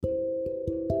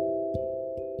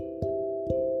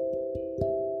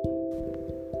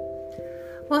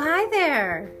Well, hi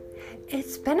there.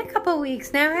 It's been a couple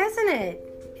weeks now, hasn't it?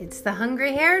 It's the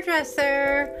hungry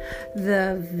hairdresser,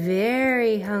 the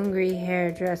very hungry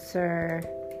hairdresser.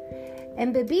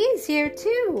 And Baby is here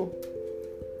too.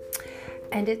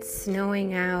 And it's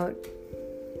snowing out.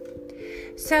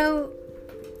 So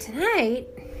tonight,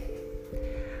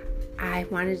 I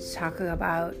wanted to talk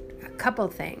about a couple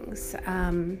things.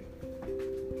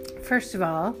 First of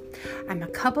all, I'm a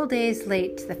couple days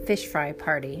late to the fish fry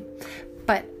party,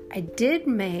 but I did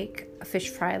make a fish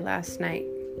fry last night,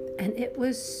 and it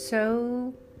was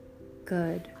so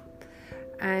good.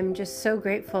 I'm just so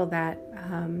grateful that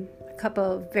a couple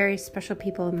of very special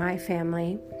people in my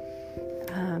family,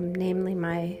 namely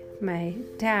my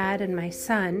dad and my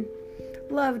son,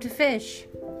 loved fish.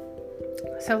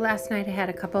 So last night I had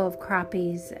a couple of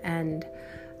crappies and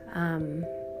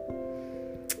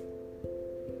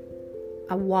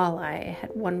a walleye. I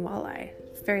had one walleye. I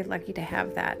was very lucky to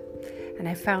have that. And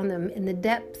I found them in the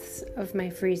depths of my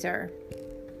freezer.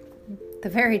 The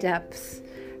very depths.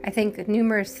 I think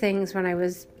numerous things when I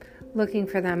was looking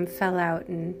for them fell out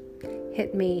and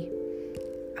hit me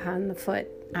on the foot.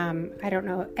 I don't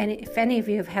know if any of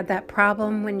you have had that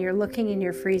problem when you're looking in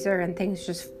your freezer and things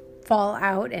just fall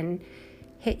out and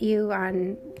hit you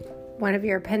on one of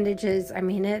your appendages. I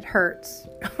mean, it hurts.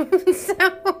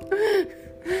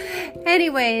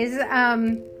 Anyways, I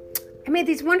made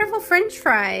these wonderful French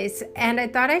fries, and I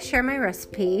thought I'd share my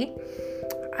recipe.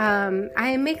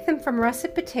 I make them from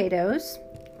russet potatoes,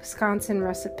 Wisconsin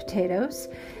russet potatoes,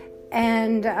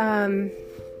 and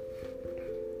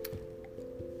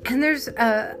there's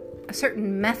a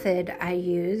certain method I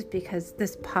use because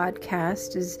this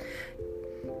podcast is,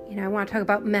 I want to talk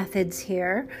about methods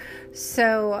here.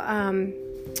 So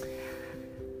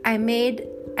I made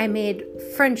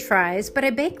French fries, but I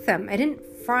baked them. I didn't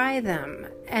fry them.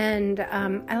 And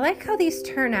I like how these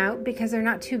turn out because they're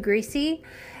not too greasy,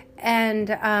 and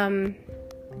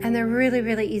they're really,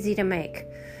 really easy to make.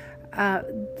 The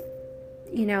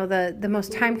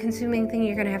most time-consuming thing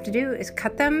you're going to have to do is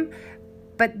cut them,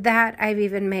 but that I've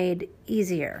even made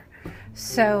easier.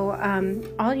 So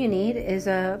all you need is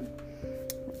a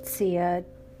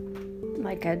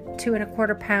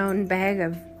 2¼ pound bag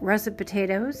of russet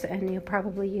potatoes, and you'll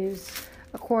probably use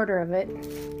a quarter of it.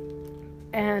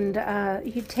 And I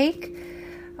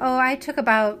took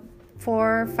about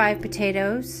 4 or 5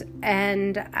 potatoes,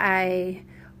 and I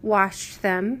washed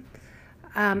them,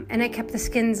 and I kept the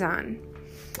skins on.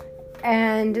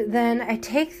 And then I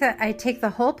take the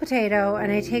whole potato,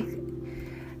 and I take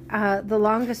the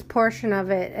longest portion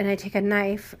of it, and I take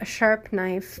a sharp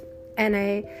knife, and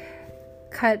I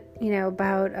cut,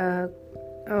 about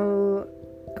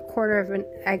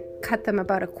I cut them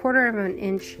about 1/4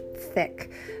 inch thick.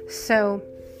 So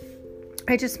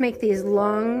I just make these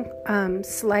long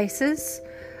slices.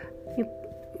 I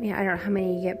don't know how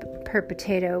many you get per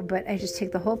potato, but I just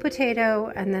take the whole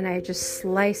potato and then I just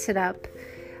slice it up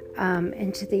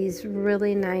into these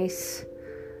really nice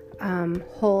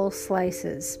whole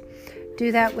slices.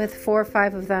 Do that with 4 or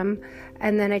 5 of them,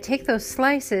 and then I take those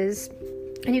slices.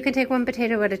 And you can take one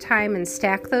potato at a time and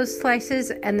stack those slices,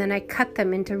 and then I cut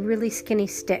them into really skinny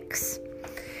sticks.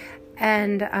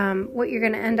 And what you're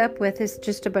going to end up with is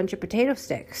just a bunch of potato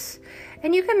sticks.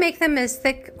 And you can make them as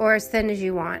thick or as thin as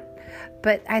you want.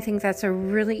 But I think that's a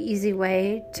really easy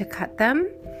way to cut them.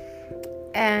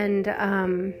 And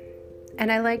I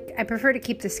prefer to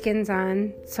keep the skins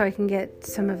on so I can get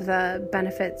some of the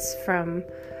benefits from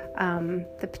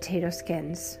the potato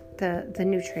skins, the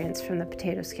nutrients from the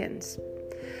potato skins.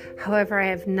 However, I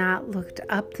have not looked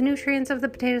up the nutrients of the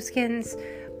potato skins,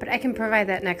 but I can provide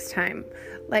that next time.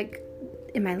 Like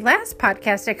in my last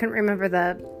podcast, I couldn't remember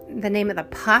the name of the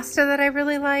pasta that I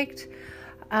really liked,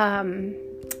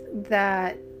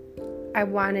 that I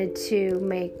wanted to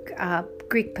make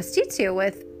Greek pasticcio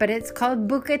with, but it's called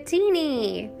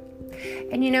bucatini.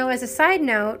 And as a side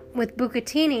note, with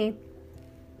bucatini,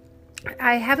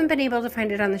 I haven't been able to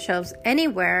find it on the shelves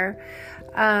anywhere.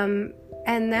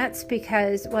 And that's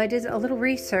because, I did a little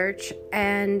research,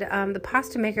 and the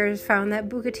pasta makers found that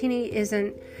bucatini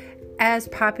isn't as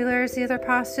popular as the other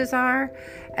pastas are.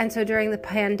 And so during the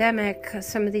pandemic,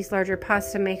 some of these larger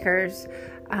pasta makers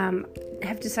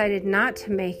have decided not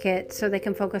to make it so they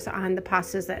can focus on the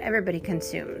pastas that everybody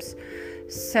consumes.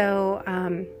 So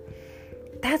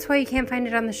that's why you can't find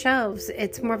it on the shelves.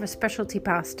 It's more of a specialty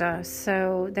pasta.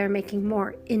 So they're making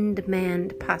more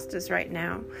in-demand pastas right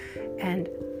now. And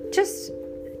just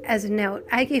as a note,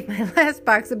 I gave my last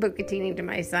box of bucatini to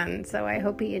my son, so I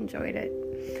hope he enjoyed it.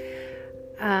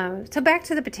 So back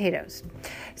to the potatoes.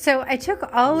 So I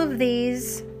took all of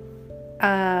these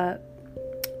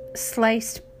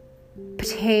sliced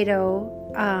potato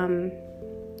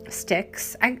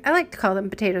sticks. I like to call them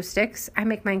potato sticks. I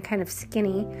make mine kind of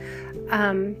skinny.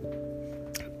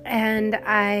 And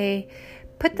I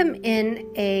put them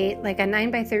in a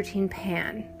 9x13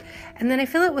 pan. And then I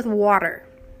fill it with water.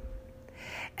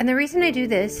 And the reason I do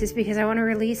this is because I want to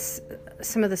release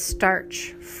some of the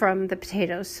starch from the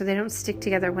potatoes so they don't stick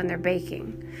together when they're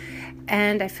baking.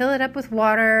 And I fill it up with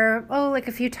water,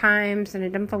 a few times, and I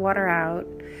dump the water out.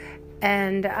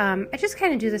 And I just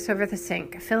kind of do this over the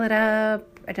sink. I fill it up,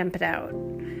 I dump it out.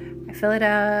 I fill it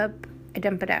up, I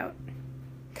dump it out.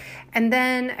 And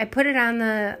then I put it on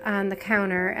the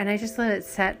counter, and I just let it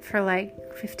set for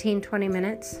 15-20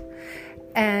 minutes.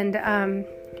 And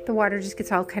the water just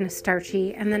gets all kind of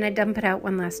starchy, and then I dump it out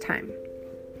one last time.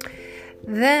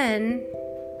 Then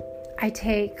I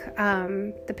take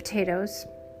the potatoes.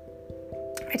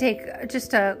 I take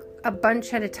just a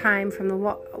bunch at a time from the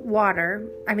water.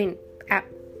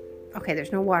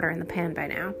 There's no water in the pan by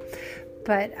now,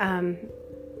 but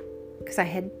because I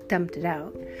had dumped it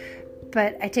out.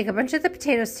 But I take a bunch of the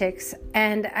potato sticks,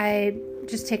 and I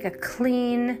just take a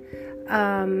clean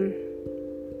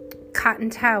cotton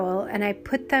towel, and I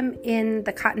put them in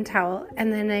the cotton towel,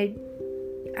 and then I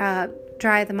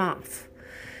dry them off.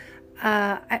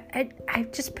 I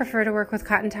just prefer to work with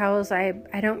cotton towels. I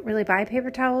don't really buy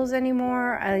paper towels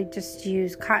anymore. I just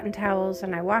use cotton towels,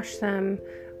 and I wash them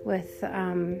with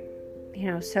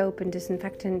soap and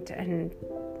disinfectant, and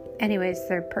anyways,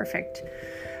 they're perfect.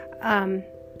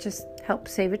 Just help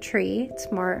save a tree.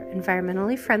 It's more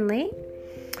environmentally friendly.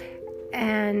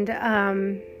 And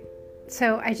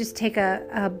so I just take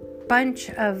a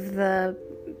bunch of the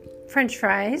French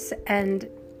fries and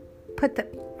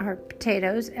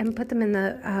potatoes and put them in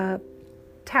the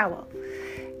towel.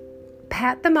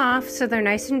 Pat them off so they're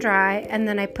nice and dry, and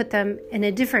then I put them in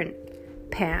a different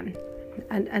pan,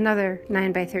 another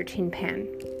 9x13 pan.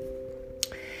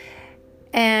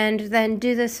 And then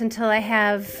do this until I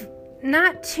have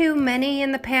not too many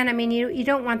in the pan. I mean, you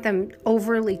don't want them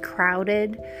overly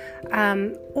crowded.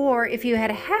 Or if you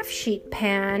had a half sheet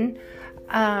pan,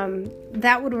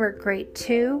 that would work great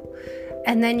too.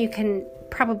 And then you can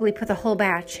probably put the whole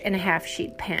batch in a half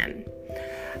sheet pan.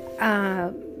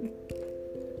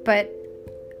 But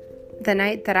the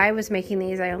night that I was making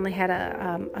these, I only had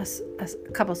a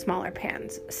couple smaller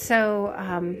pans. So,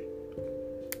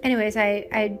 anyways,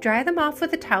 I dry them off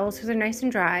with a towel so they're nice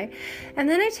and dry. And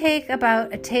then I take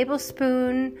about a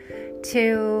tablespoon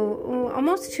to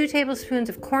almost 2 tablespoons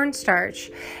of cornstarch.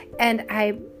 And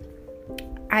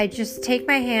I just take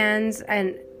my hands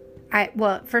and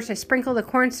first I sprinkle the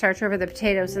cornstarch over the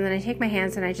potatoes, and then I take my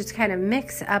hands and I just kind of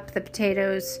mix up the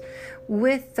potatoes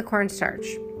with the cornstarch.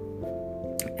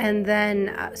 And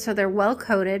then, so they're well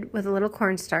coated with a little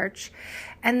cornstarch.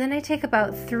 And then I take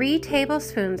about 3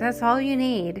 tablespoons, that's all you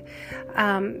need.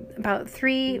 About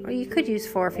 3, or you could use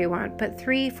 4 if you want, but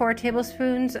 3-4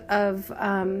 tablespoons of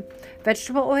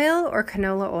vegetable oil or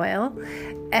canola oil.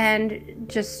 And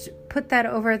just put that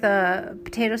over the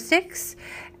potato sticks.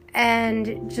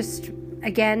 And just,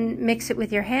 again, mix it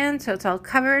with your hand so it's all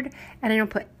covered. And I don't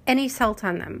put any salt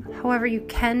on them. However, you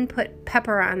can put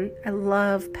pepper on. I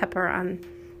love pepper on,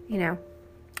 I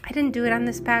didn't do it on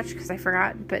this batch because I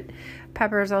forgot, but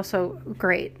pepper is also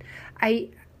great. I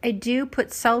do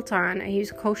put salt on. I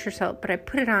use kosher salt, but I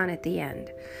put it on at the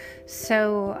end.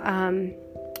 So,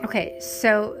 okay,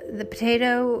 so the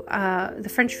potato, the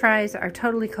French fries are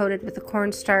totally coated with the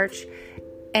cornstarch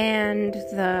and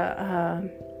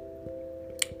the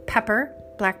pepper,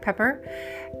 black pepper,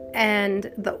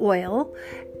 and the oil.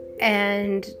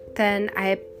 And then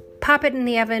I pop it in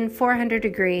the oven, 400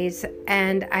 degrees,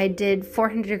 and I did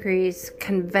 400 degrees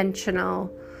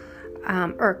conventional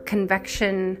or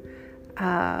convection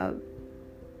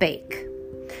bake,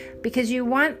 because you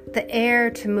want the air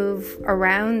to move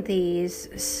around these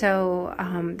so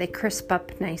they crisp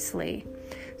up nicely.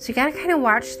 So you gotta kind of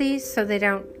watch these so they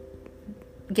don't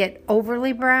get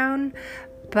overly brown,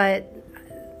 but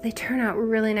they turn out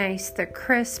really nice. They're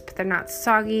crisp, they're not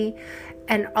soggy.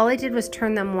 And all I did was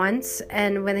turn them once,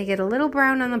 and when they get a little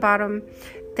brown on the bottom,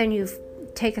 then you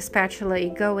take a spatula, you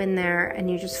go in there, and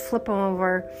you just flip them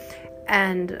over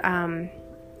and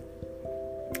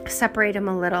separate them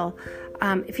a little.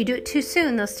 If you do it too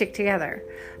soon, they'll stick together.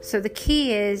 So the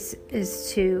key is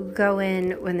to go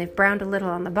in when they've browned a little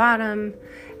on the bottom,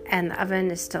 and the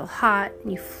oven is still hot.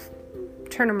 You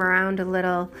turn them around a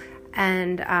little,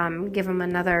 and give them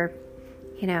another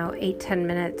 8-10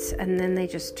 minutes, and then they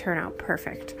just turn out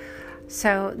perfect.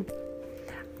 So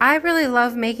I really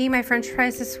love making my French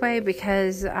fries this way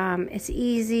because it's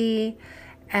easy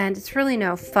and it's really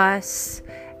no fuss,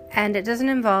 and it doesn't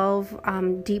involve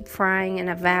deep frying in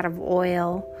a vat of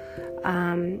oil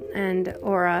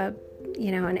or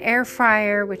an air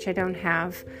fryer, which I don't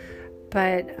have.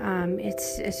 But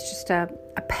it's just a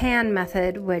pan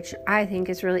method, which I think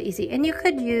is really easy. And you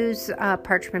could use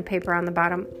parchment paper on the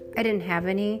bottom. I didn't have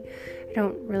any. I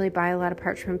don't really buy a lot of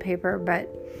parchment paper, but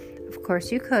of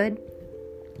course you could.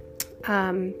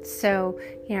 So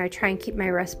I try and keep my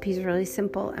recipes really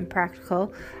simple and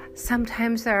practical.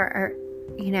 Sometimes there are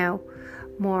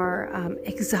more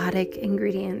exotic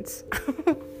ingredients,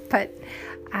 but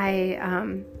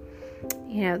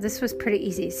this was pretty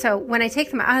easy. So when I take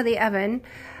them out of the oven,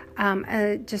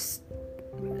 just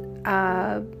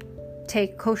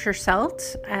take kosher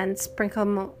salt and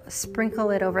sprinkle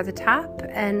it over the top,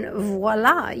 and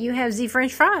voila, you have the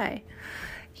French fry.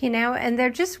 And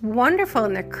they're just wonderful,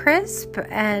 and they're crisp,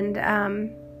 and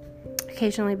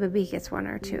occasionally Babi gets one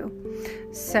or two.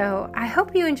 So I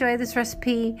hope you enjoy this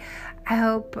recipe. I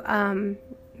hope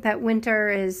that winter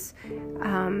has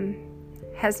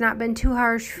not been too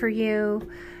harsh for you.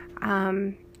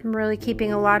 I'm really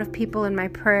keeping a lot of people in my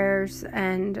prayers,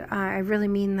 and I really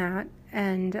mean that.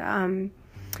 And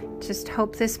just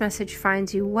hope this message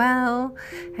finds you well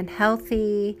and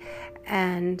healthy,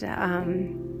 and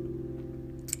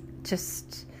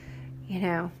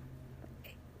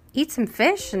eat some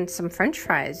fish and some French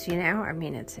fries.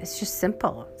 It's just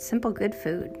simple good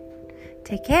food.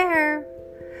 Take care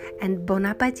and bon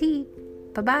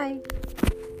appetit. Bye-bye.